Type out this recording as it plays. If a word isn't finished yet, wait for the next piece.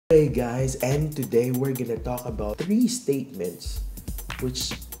Hey guys, and today we're gonna talk about 3 statements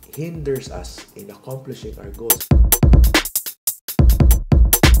which hinders us in accomplishing our goals.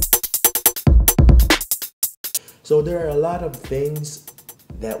 So there are a lot of things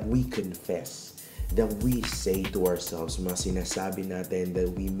that we confess, that we say to ourselves, mga sinasabi natin,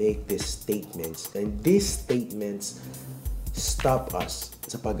 that we make these statements, and these statements stop us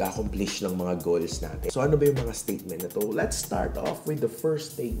sa pag-accomplish ng mga goals natin. So ano ba yung mga statement na to? Let's start off with the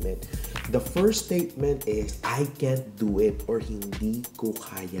first statement. The first statement is, I can't do it, or hindi ko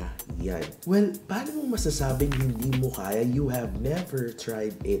kaya yan. Well, paano mo masasabing hindi mo kaya? You have never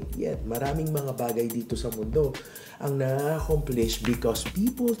tried it yet. Maraming mga bagay dito sa mundo ang na-accomplish because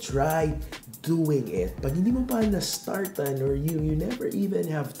people try doing it. Pag hindi mo pa na-startan, or you never even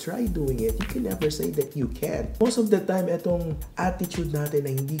have tried doing it, you can never say that you can. Most of the time, itong attitude natin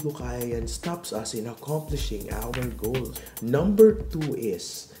na hindi ko kaya yan stops us in accomplishing our goals. Number 2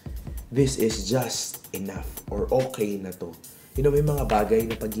 is, this is just enough, or okay na to. You know, may mga bagay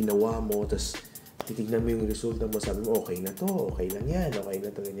na pag ginawa mo, tas titignan mo yung resulta mo, sabi mo, okay na to, okay lang yan, okay na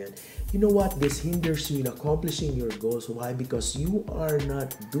to, ganyan. You know what? This hinders you in accomplishing your goals. Why? Because you are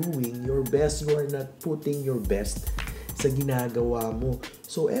not doing your best. You are not putting your best sa ginagawa mo.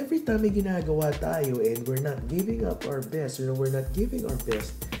 So every time may ginagawa tayo and we're not giving up our best, we're not giving our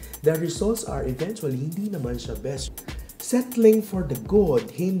best, the results are eventually hindi naman siya best. Settling for the good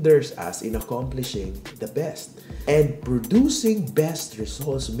hinders us in accomplishing the best. And producing best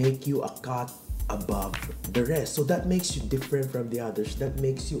results make you a cut above the rest. So that makes you different from the others. That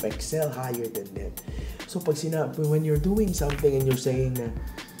makes you excel higher than them. So pag when you're doing something and you're saying na,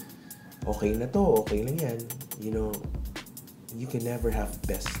 okay na to, okay lang yan, you can never have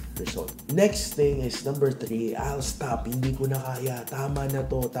best result. Next thing is number 3, I'll stop, hindi ko na kaya, tama na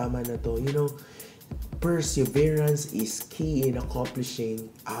to. Perseverance is key in accomplishing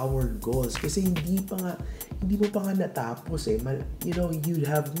our goals. Kasi hindi mo pa nga natapos eh. You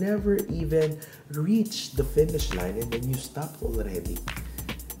have never even reached the finish line and then you stopped already.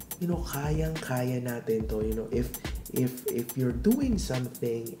 Kayang-kaya natin to. If you're doing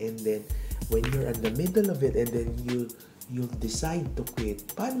something and then when you're in the middle of it and then you decide to quit,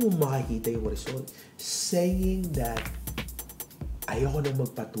 paano mo makikita yung result? Saying that ayoko na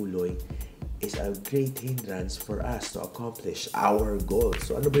magpatuloy is a great hindrance for us to accomplish our goals.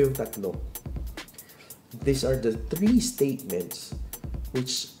 So ano ba yung tatlo? These are the 3 statements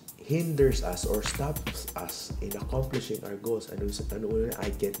which hinders us or stops us in accomplishing our goals. Ano una? I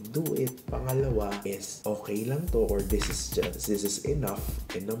can't do it. Pangalawa is okay lang to, or this is enough.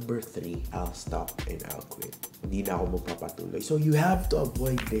 And number 3, I'll stop and I'll quit. Hindi na ako magpapatuloy. So you have to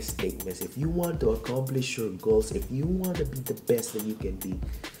avoid these statements. If you want to accomplish your goals, if you want to be the best that you can be,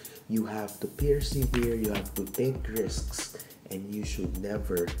 you have to persevere, you have to take risks, and you should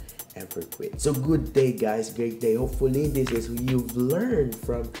never ever quit. So good day guys, great day. Hopefully this is what you've learned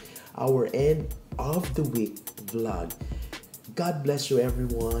from our end of the week vlog. God bless you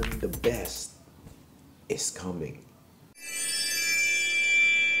everyone. The best is coming.